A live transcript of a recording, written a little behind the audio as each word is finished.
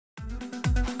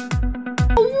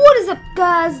up,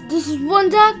 guys? This is one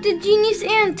Dr. Genius,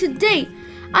 and today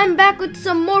I'm back with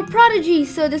some more Prodigy.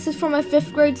 So this is for my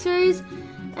 5th grade series,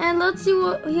 and let's see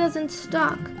what he has in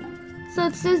stock. So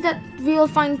it says that we'll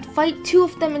fight 2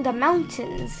 of them in the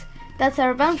mountains. That's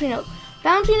our bounty note.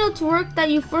 Bounty notes work that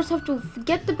you first have to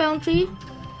get the bounty.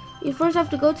 You first have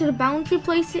to go to the bounty,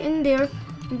 place it in there,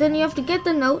 and then you have to get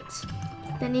the notes.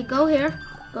 Then you go here,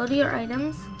 go to your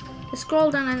items, you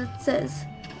scroll down, and it says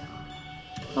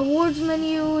Awards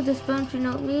menu. This bounty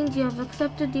note means you have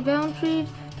accepted the bounty.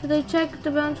 Today check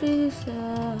the bounties.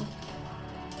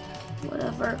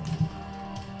 Whatever.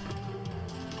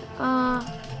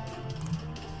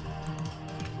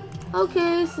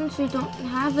 Okay, since we don't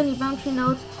have any bounty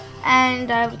notes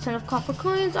and I have a ton of copper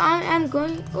coins, I am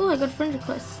going. Oh, I got a friend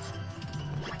request.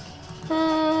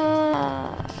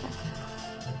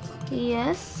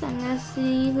 Yes, I'm gonna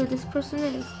see who this person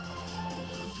is.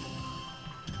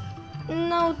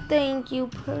 No, thank you,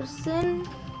 person.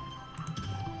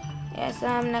 Yes,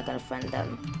 I'm not gonna friend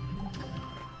them.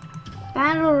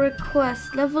 Battle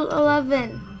request, level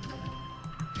 11.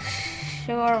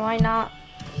 Sure, why not?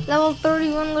 Level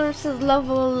 31 versus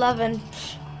level 11.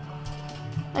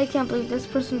 I can't believe this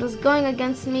person was going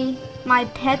against me. My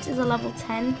pet is a level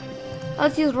 10.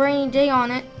 Let's use Rainy Day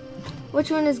on it.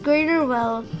 Which one is greater?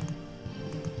 Well,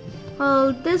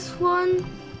 this one.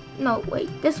 No,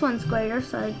 wait, this one's greater,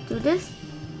 so I do this.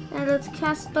 And let's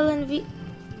cast spell and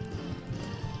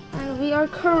we are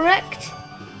correct.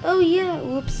 Oh yeah,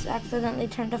 whoops, accidentally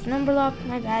turned off number lock,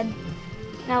 my bad.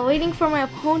 Now waiting for my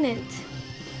opponent.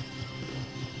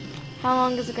 How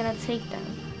long is it gonna take them?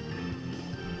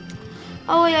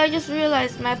 Oh wait, I just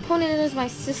realized my opponent is my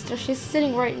sister. She's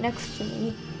sitting right next to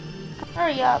me.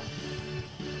 Hurry up.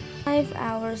 5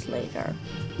 hours later.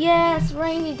 Yes,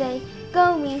 Rainy Day.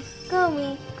 Go me, go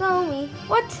me, go me.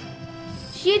 What?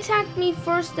 She attacked me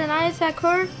first, then I attack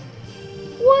her?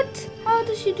 What? How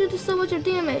does she do so much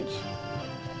damage?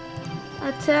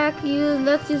 Attack you.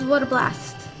 Let's use Water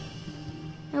Blast.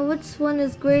 And which one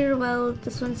is greater? Well,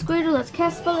 this one's greater. Let's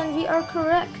cast spell and we are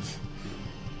correct.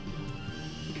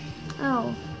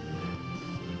 Oh.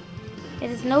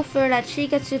 It is no fair that she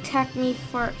gets to attack me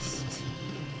first.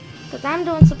 Because I'm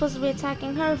the one supposed to be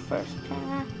attacking her first.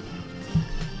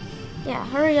 Yeah,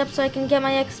 hurry up so I can get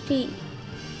my XP.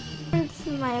 And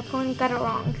my opponent got it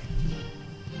wrong.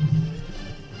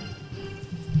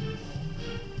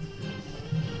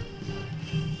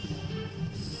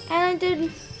 And I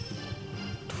did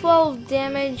 12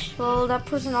 damage. Well, that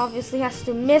person obviously has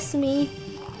to miss me.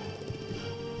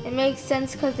 It makes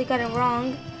sense because they got it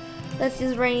wrong. Let's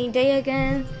use Rainy Day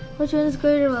again. Which one is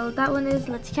greater? Well, that one is.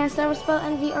 Let's cast our spell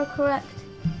and we are correct.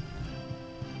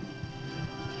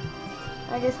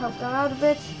 I just helped them out a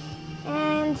bit.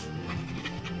 And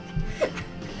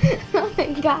oh my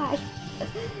gosh.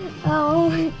 Oh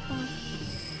my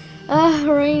gosh.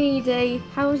 Rainy Day.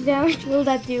 How much damage will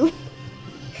that do?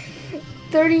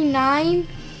 39?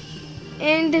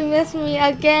 And they missed me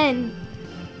again.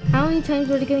 How many times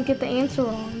were they gonna get the answer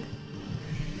wrong?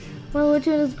 Well, which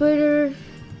one is greater?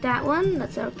 That one.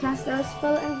 Let's cast our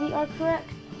spell and we are correct.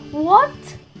 What?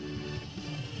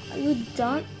 Are you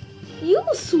done? You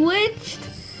switched?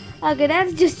 Okay,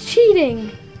 that's just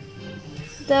cheating.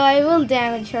 Though I will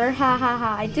damage her. Ha ha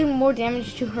ha. I did more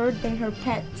damage to her than her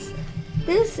pets.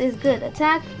 This is good.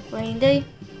 Attack. Rainy Day.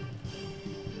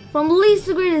 From least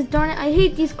to greatest. Darn it. I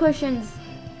hate these questions.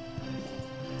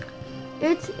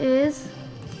 It is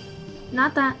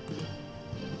not that.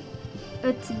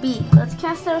 It's B. Let's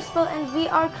cast our spell and we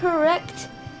are correct.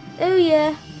 Oh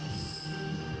yeah.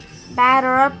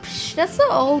 Batter up. Psh, that's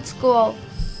so old school.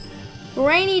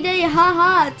 Rainy Day,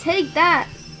 haha, take that.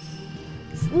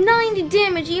 90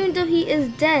 damage even though he is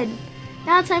dead.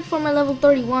 Now time for my level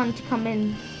 31 to come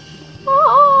in.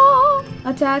 Oh,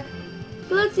 attack.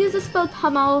 Let's use the spell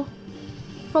Pummel.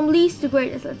 From least to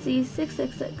greatest. Let's see,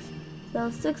 666. So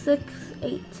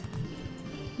 668.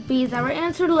 B is our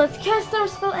answer. Let's cast our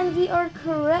spell and we are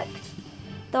correct.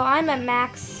 Though I'm at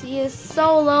max, he is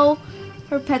so low.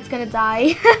 Her pet's gonna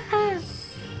die.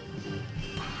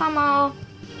 Pummel.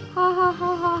 Ha ha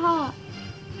ha ha ha.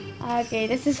 Okay,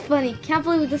 this is funny. Can't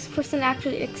believe this person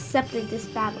actually accepted this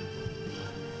battle.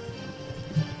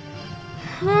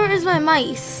 Where is my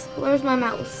mice? Where's my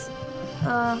mouse?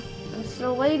 I'm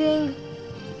still waiting.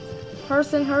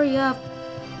 Person, hurry up.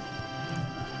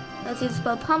 Let's see the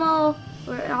spell Pummel.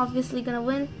 We're obviously gonna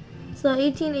win. So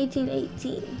 18, 18,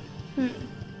 18.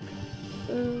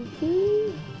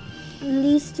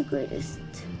 Least to greatest.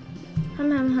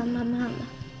 Hum hum hum hum hum.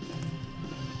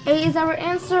 A is our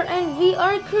answer and we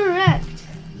are correct.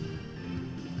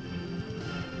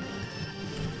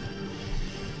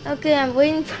 Okay, I'm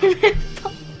waiting for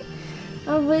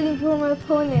my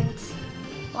opponent.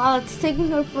 Wow, it's taking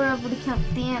her forever to count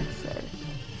the answer.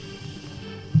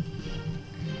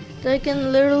 So I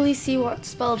can literally see what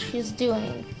spell she's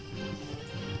doing.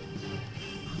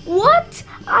 What?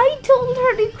 I told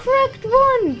her the correct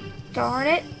one! Darn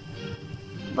it.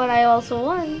 But I also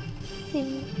won.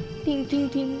 Ding, ding, ding,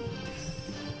 ding.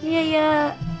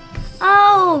 Yeah.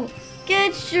 Oh!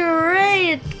 Get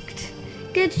wrecked!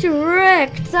 Get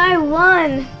wrecked! I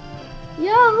won!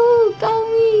 Yahoo! Go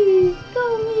me!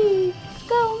 Go me!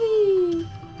 Go me!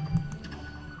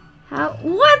 How?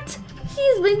 What?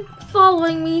 She's been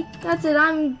following me. That's it.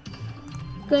 I'm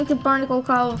going to Barnacle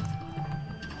Cove.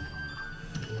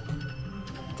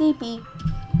 TP.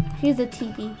 She's a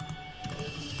TP.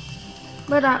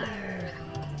 But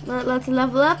let's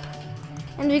level up.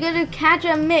 And we're gonna catch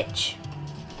a Mitch.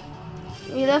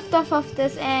 We left off of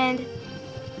this and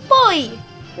boy!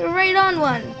 We're right on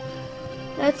one.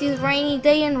 Let's use rainy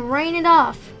day and rain it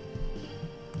off.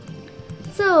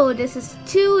 So this is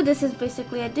 2. This is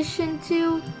basically addition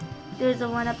 2. There's a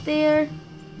 1 up there.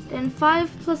 Then 5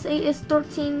 plus 8 is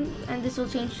 13. And this will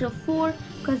change to 4.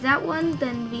 Because that one,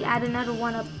 then we add another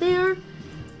 1 up there.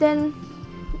 Then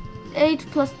 8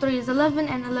 plus 3 is 11.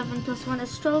 And 11 plus 1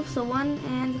 is 12. So 1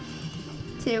 and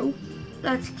 2.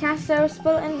 Let's cast our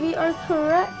spell and we are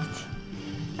correct.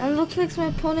 And it looks like my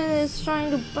opponent is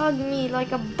trying to bug me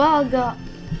like a bugger.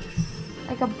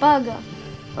 Like a bugger.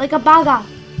 Like a bugger.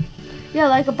 Yeah,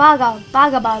 like a bugger.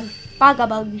 Bugger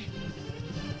bug.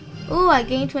 Ooh, I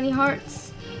gained 20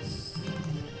 hearts.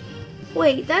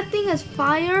 Wait, that thing has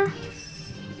fire?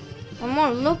 It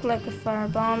more look like a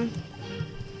firebomb.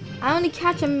 I want to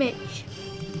catch a Mitch.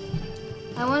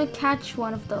 I want to catch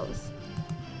one of those.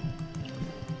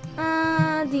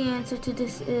 The answer to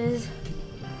this is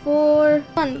 4.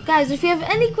 Guys, if you have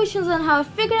any questions on how I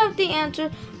figured out the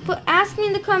answer, ask me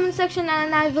in the comment section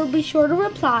and I will be sure to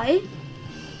reply.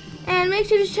 And make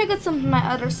sure to check out some of my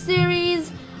other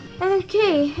series.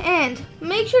 Okay, and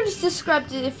make sure to subscribe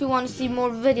to if you want to see more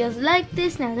videos like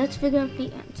this. Now let's figure out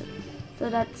the answer.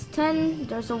 So that's 10,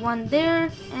 there's a 1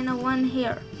 there, and a 1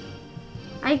 here.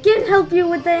 I can't help you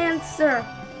with the answer.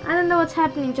 I don't know what's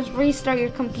happening, just restart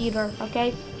your computer,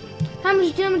 okay? How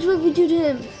much damage will we do to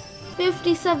him?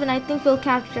 57, I think we'll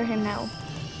capture him now.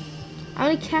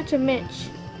 I'm gonna catch a Mitch.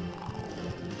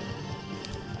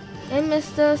 They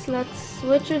missed us, let's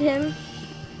switch with him.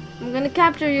 I'm gonna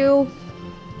capture you.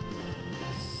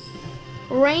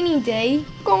 Rainy day.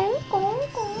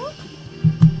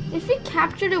 If we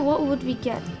captured it, what would we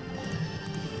get?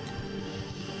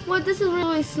 What, this is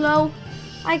really slow.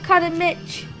 I caught a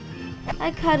Mitch.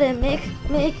 I caught a Mick,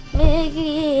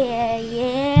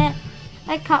 yeah.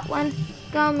 I caught one.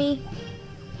 Go me.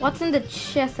 What's in the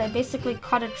chest? I basically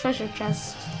caught a treasure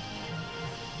chest.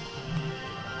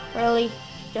 Really?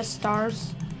 Just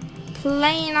stars?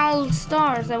 Plain old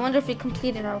stars. I wonder if we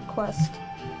completed our quest.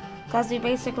 Because we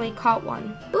basically caught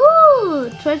one.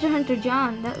 Ooh! Treasure Hunter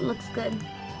John. That looks good.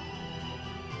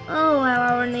 Oh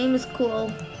wow, our name is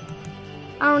cool.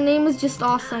 Our name is just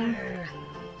awesome.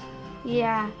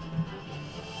 Yeah.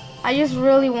 I just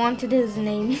really wanted his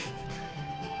name.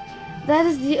 That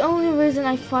is the only reason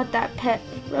I fought that pet.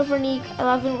 Revernique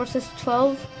 11 versus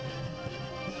 12.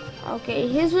 Okay,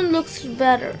 his one looks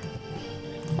better.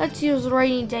 Let's use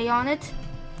Rainy Day on it.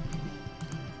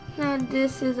 Now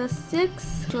this is a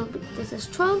 6. This is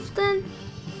 12 then.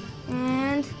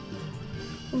 And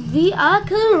we are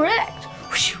correct.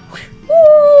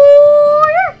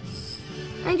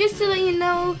 And just to let you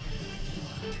know,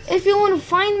 if you want to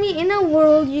find me in a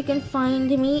world, you can find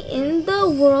me in the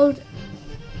world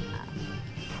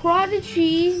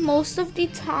Prodigy most of the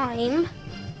time.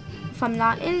 If I'm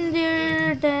not in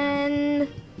there, then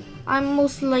I'm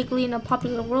most likely in a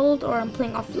popular world or I'm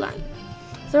playing offline.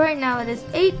 So right now it is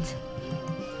 8,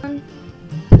 1,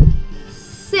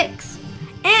 6.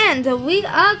 And we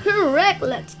are correct.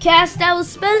 Let's cast our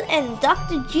spell and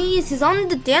Dr. Genius is on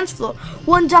the dance floor.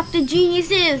 One Dr. Genius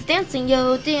is dancing,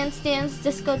 yo. Dance, dance,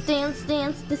 disco, dance,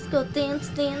 dance, disco, dance,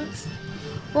 dance.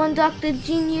 One Dr.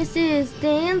 Genius is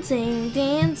dancing,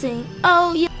 dancing.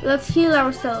 Oh yeah. Let's heal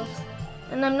ourselves.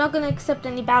 And I'm not gonna accept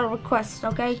any battle requests,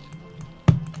 okay?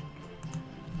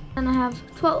 And I have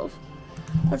 12.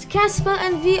 Let's cast spell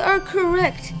and we are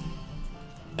correct.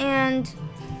 And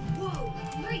whoa,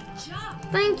 great job.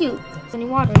 Thank you. Any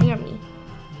water near me.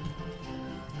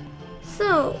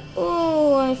 So,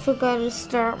 oh, I forgot to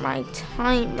start my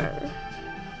timer.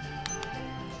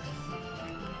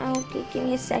 Okay, give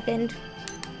me a second.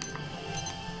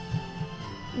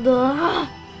 Let's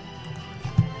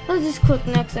just click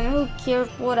next and who cares,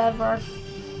 whatever.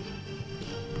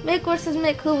 Mick versus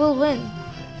Mick, who will win?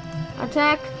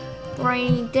 Attack,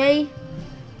 rainy day.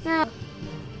 Now,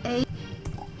 8.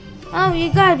 Oh,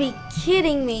 you gotta be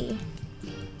kidding me.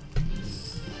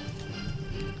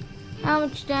 How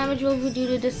much damage will we do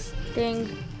to this thing?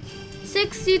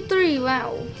 63,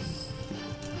 wow.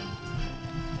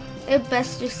 It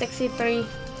best do 63.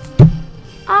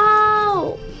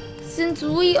 Oh! Since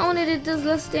we own it, it does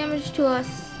less damage to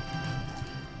us.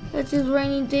 Let's use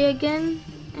rainy day again.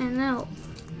 And now,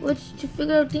 to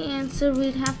figure out the answer,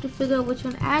 we'd have to figure out which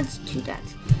one adds to that.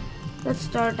 Let's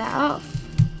start that off.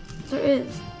 There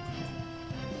is.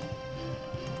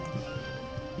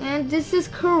 And this is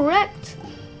correct.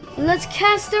 Let's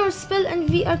cast our spell and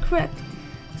we are correct.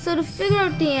 So to figure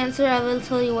out the answer, I will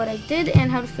tell you what I did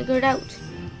and how to figure it out.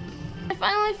 I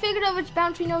finally figured out which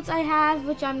boundary notes I have,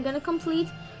 which I'm gonna complete.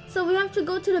 So we have to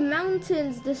go to the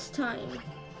mountains this time.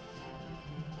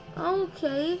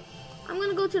 Okay, I'm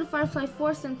gonna go to the Firefly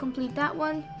Forest and complete that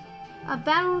one. A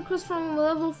battle request from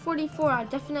level 44,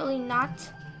 definitely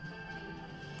not.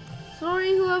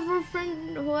 Sorry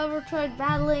whoever tried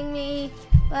battling me,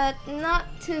 but not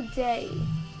today.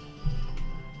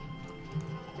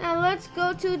 Now let's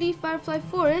go to the Firefly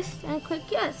Forest and click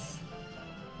yes.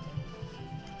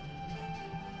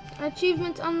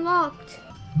 Achievement unlocked.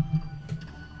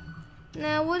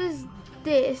 Now what is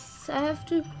this? I have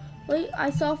to wait. I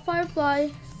saw a firefly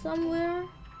somewhere.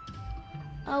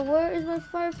 Where is my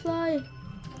firefly?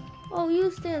 Oh,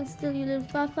 you stand still, you little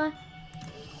firefly.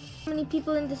 How many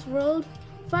people in this world?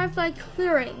 Firefly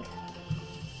clearing.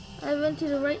 I went to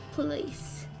the right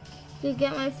place to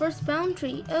get my first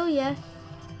boundary. Oh yeah.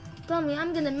 Tell me,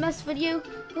 I'm gonna mess with you.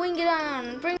 Bring it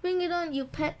on. Bring it on, you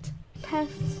pest.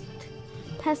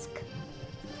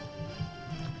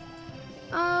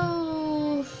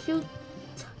 Oh, shoot.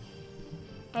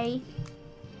 A.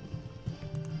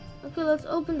 Okay, let's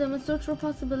open them and search for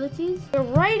possibilities. You're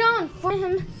right on for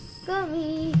him. Go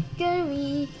me.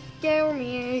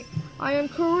 I am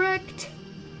correct.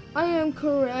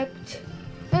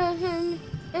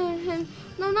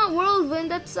 No, not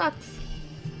whirlwind. That sucks.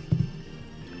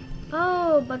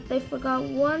 Oh, but they forgot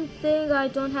one thing. I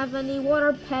don't have any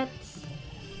water pets.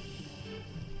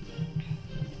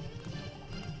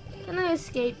 Can I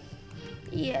escape?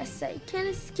 Yes, I can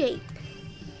escape.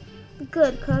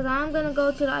 Good, because I'm going to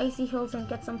go to the icy hills and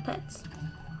get some pets.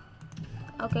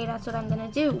 Okay, that's what I'm going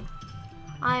to do.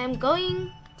 I am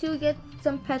going to get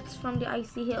some pets from the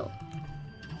icy hill.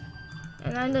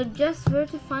 And I know just where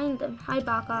to find them. Hi,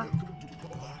 Baka.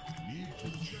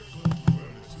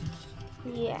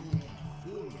 Yeah.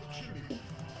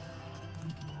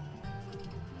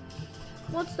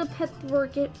 What's the pet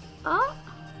work it?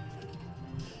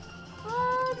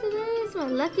 Oh, today is my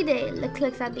lucky day. Looks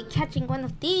like I'll be catching one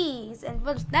of these. And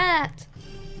what's that?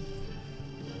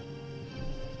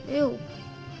 Ew.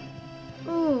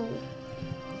 Ooh.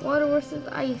 Water versus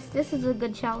ice. This is a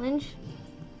good challenge.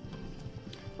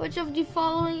 Which of the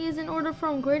following is in order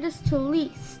from greatest to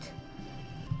least?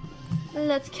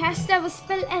 Let's cast out a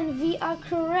spell and we are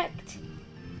correct.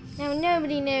 Now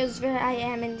nobody knows where I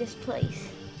am in this place.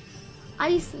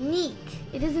 Ice Neek.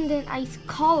 It isn't an ice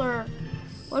collar.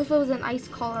 What if it was an ice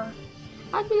collar?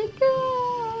 I'd be like,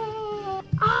 oh!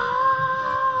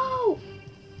 Ow!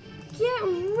 Get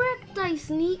wrecked, Ice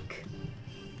Neek.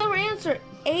 Our answer,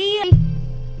 A.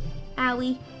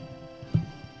 Owie.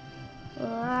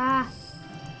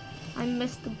 I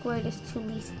missed the greatest to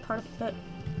least part of it.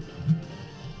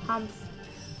 Humph.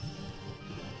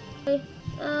 Okay,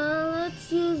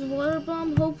 let's use water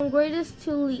bomb. Hope from greatest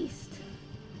to least.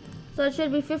 So it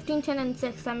should be 15, 10, and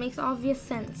 6. That makes obvious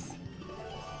sense.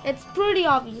 It's pretty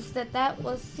obvious that that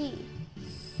was C.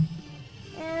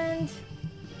 And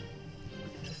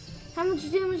how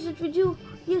much damage did we do?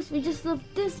 Yes, we just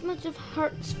left this much of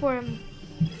hearts for him.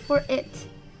 For it.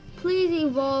 Please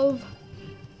evolve.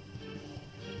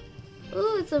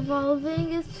 Ooh, it's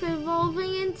evolving. It's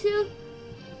evolving into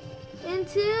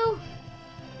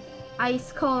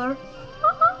ice color.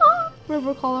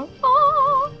 River color.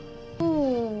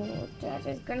 Ooh, that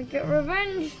is gonna get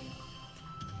revenge.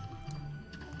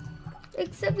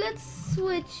 Except let's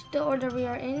switch the order we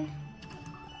are in.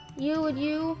 You with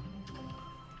you.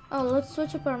 Oh, let's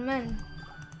switch up our men.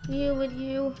 You with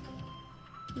you.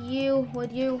 You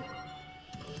with you.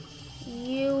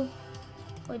 You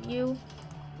with you.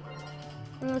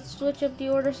 And let's switch up the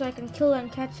order so I can kill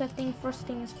and catch that thing first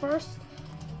things first.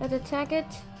 Let's attack it.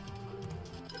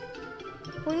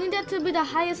 We need that to be the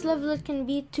highest level it can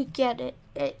be to get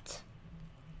it.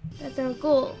 That's our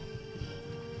goal.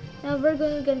 Now we're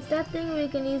going against that thing. We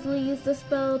can easily use the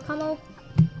spell Pummel.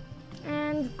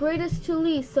 And greatest to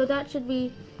least. So that should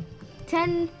be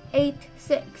 10, 8,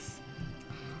 6.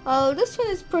 Oh, this one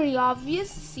is pretty obvious.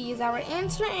 C is our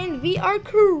answer, and we are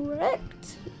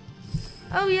correct.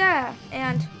 Oh yeah,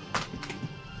 and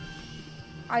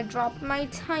I dropped my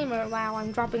timer. Wow,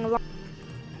 I'm dropping a lot.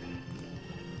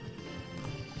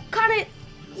 Cut it!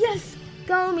 Yes!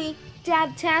 Go me!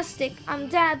 Dadtastic! I'm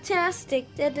dadtastic!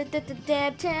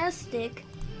 Dadtastic!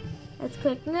 Let's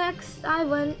click next. I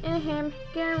win.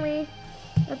 Gary.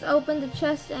 Let's open the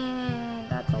chest, and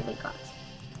that's all we got.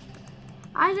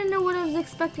 I don't know what I was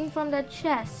expecting from that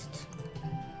chest.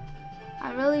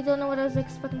 I really don't know what I was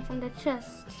expecting from that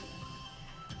chest.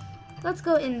 Let's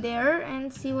go in there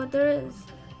and see what there is.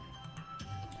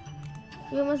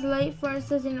 You must light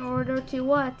furnaces in order to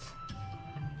what?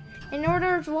 In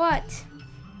order to what?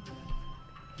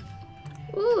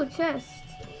 Ooh, chest.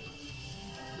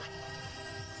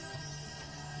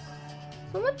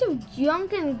 So much of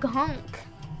junk and gunk.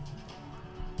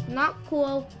 Not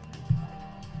cool.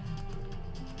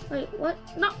 Wait, what?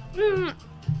 No.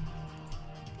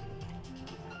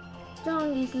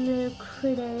 Down these little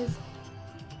critters.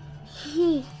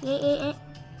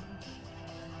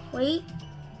 Wait,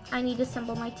 I need to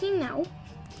assemble my team now.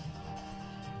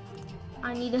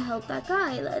 I need to help that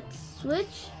guy. Let's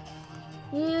switch.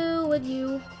 You with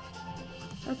you.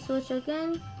 Let's switch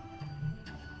again.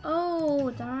 Oh,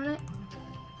 darn it.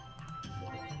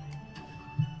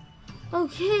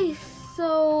 Okay,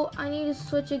 so I need to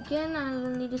switch again.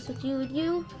 I need to switch you with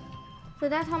you. So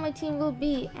that's how my team will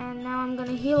be. And now I'm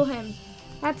gonna heal him.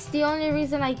 That's the only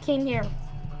reason I came here.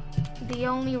 The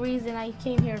only reason I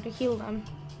came here, to heal them.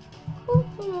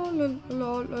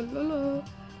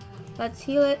 Let's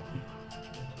heal it.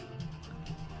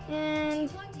 And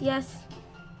yes,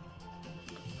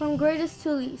 from greatest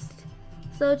to least.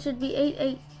 So it should be 8,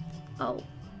 8. Oh,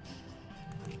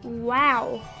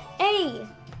 wow. A.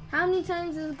 How many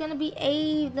times is it gonna be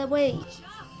A the way?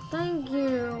 Thank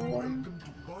you.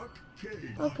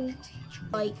 Okay.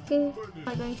 I'm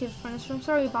going to the furnace room.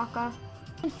 Sorry, Baka.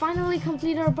 We finally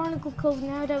complete our Barnacle Cove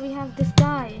now that we have this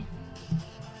guy.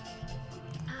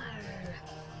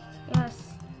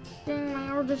 Yes. Dang,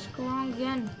 my order's wrong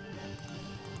again.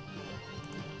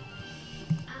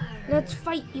 Let's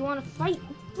fight. You wanna fight?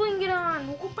 Bring it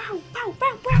on. Oh, bow, bow,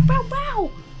 bow, bow, bow,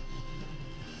 bow.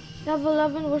 Level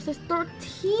 11 versus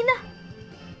 13.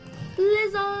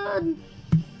 Blizzard.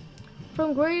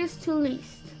 From greatest to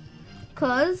least.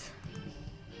 Cause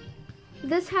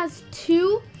this has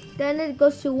 2, then it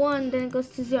goes to 1, then it goes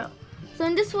to 0. So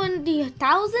in this one, the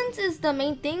thousands is the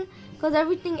main thing, because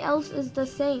everything else is the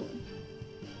same.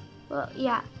 Well,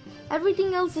 yeah,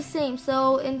 everything else is the same.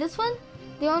 So in this one,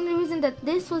 the only reason that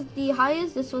this was the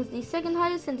highest, this was the second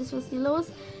highest, and this was the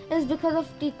lowest is because of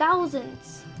the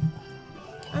thousands.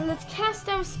 And let's cast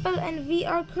our spell, and we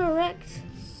are correct.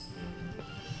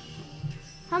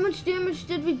 How much damage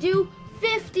did we do?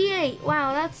 58.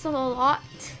 Wow, that's a lot.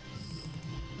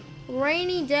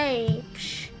 Rainy day.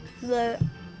 Psh, the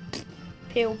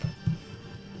poop.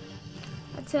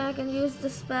 Attack and use the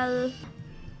spell.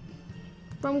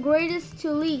 From greatest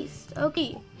to least.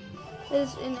 Okay.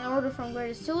 This is in order from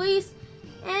greatest to least.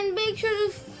 And make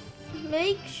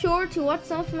sure to watch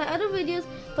some of my other videos.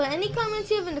 Put any comments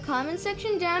you have in the comment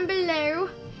section down below.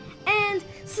 And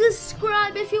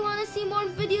subscribe if you want to see more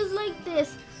videos like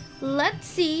this. Let's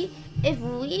see if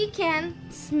we can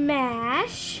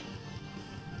smash,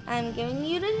 I'm giving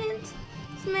you the hint,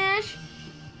 smash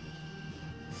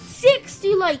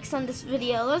 60 likes on this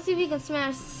video. Let's see if we can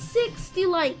smash 60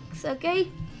 likes, okay?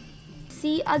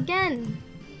 See again.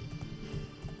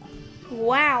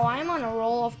 Wow, I'm on a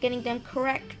roll of getting them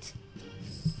correct.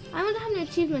 I wonder how many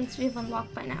achievements we've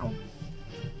unlocked by now.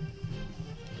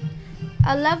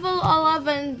 A level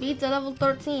 11 beats a level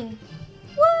 13.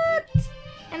 What?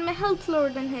 And my health's lower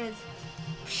than his.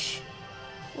 Psh,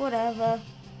 whatever.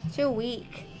 Too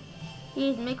weak.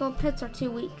 These Mako pets are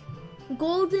too weak.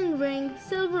 Golden ring,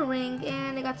 silver ring,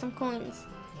 and I got some coins.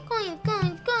 Coins.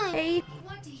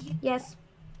 Yes.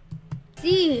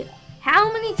 C.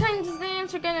 How many times is the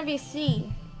answer gonna be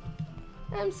C?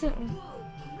 I'm certain.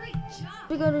 Whoa, great job. What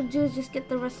we gotta do is just get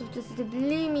the rest of just the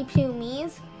bloomy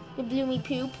poomies. The bloomy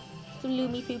poop. The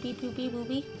bloomy poopy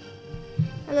poopy.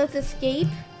 And let's escape.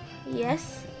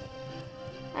 Yes.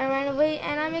 I ran away,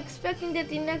 and I'm expecting that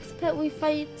the next pet we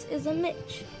fight is a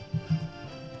Mitch.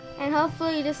 And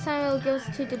hopefully this time it'll go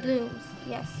to the blooms.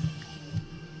 Yes.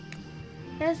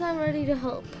 Yes, I'm ready to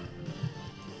help.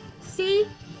 See?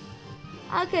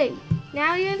 Okay,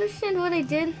 now you understand what I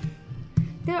did?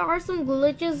 There are some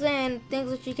glitches and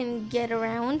things that you can get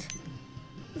around.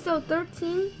 So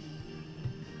 13.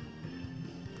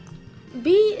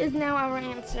 B is now our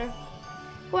answer.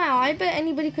 Wow, I bet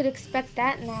anybody could expect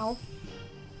that now.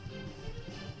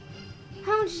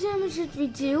 How much damage did we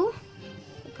do?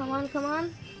 Come on, come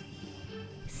on.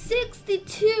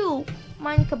 62!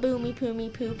 Mine kaboomy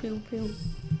poomy poo poo poo.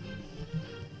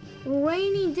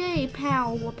 Rainy day,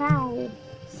 pow, pow.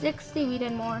 60, we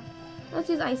did more. Let's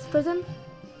use Ice Prison.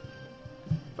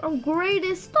 From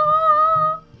greatest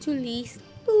to least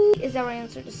is our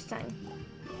answer this time.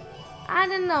 I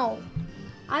don't know.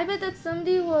 I bet that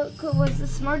somebody was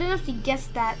smart enough to guess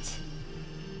that.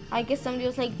 I guess somebody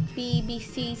was like B, B,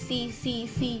 C, C, C,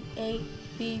 C, A,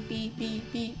 B, B, B,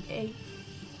 B, A.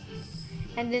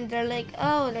 And then they're like,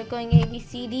 oh, they're going A, B,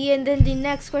 C, D. And then the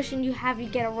next question you have, you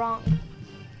get it wrong.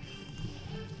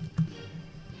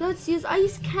 Let's use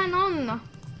Ice Cannon.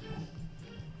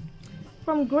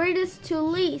 From greatest to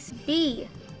least, B.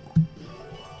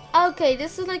 Okay,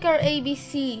 this is like our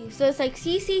ABC. So it's like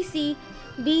C, C, C,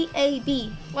 B, A,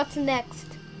 B. What's next?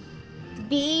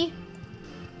 B.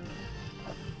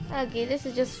 Okay, this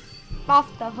is just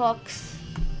off the hooks.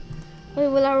 Wait,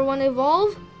 will our one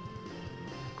evolve?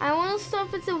 I want to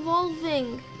stop it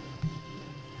evolving.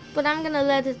 But I'm gonna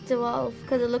let it evolve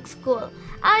because it looks cool.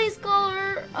 Ice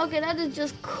color. Okay, that is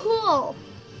just cool.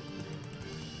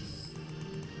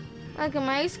 Okay,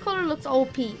 my ice color looks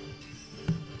OP.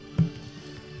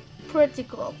 Pretty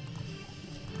cool.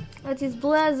 That is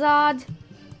Blizzard.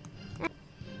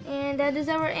 And that is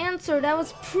our answer. That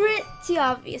was pretty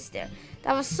obvious there.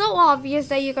 That was so obvious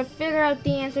that you could figure out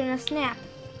the answer in a snap.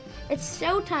 It's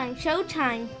showtime,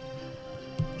 showtime.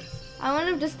 I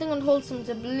wonder if this thing would hold some of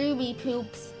the bloomy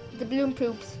poops. The bloom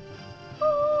poops.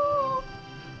 Oh,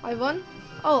 I won?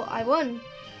 Oh, I won.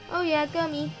 Oh yeah,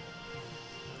 gummy.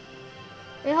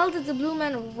 It held the blue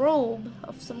man robe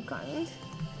of some kind.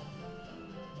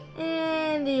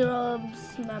 And the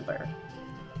robe's member.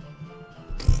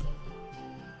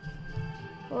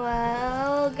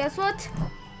 Well, guess what?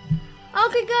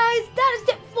 Okay guys, that is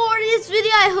it for this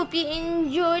video. I hope you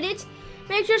enjoyed it.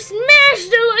 Make sure to smash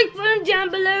the like button down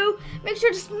below. Make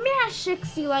sure to smash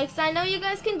 60 likes. I know you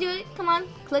guys can do it. Come on,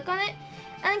 click on it.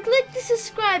 And click the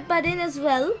subscribe button as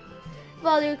well.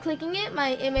 While you're clicking it,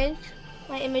 my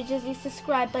image is the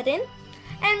subscribe button.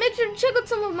 And make sure to check out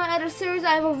some of my other series.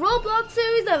 I have a Roblox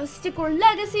series, I have a Stick or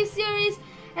Legacy series,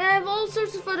 and I have all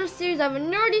sorts of other series. I have a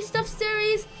nerdy stuff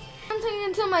series.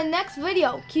 Until my next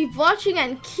video, keep watching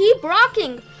and keep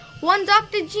rocking. One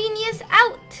Dr. Genius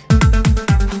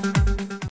out.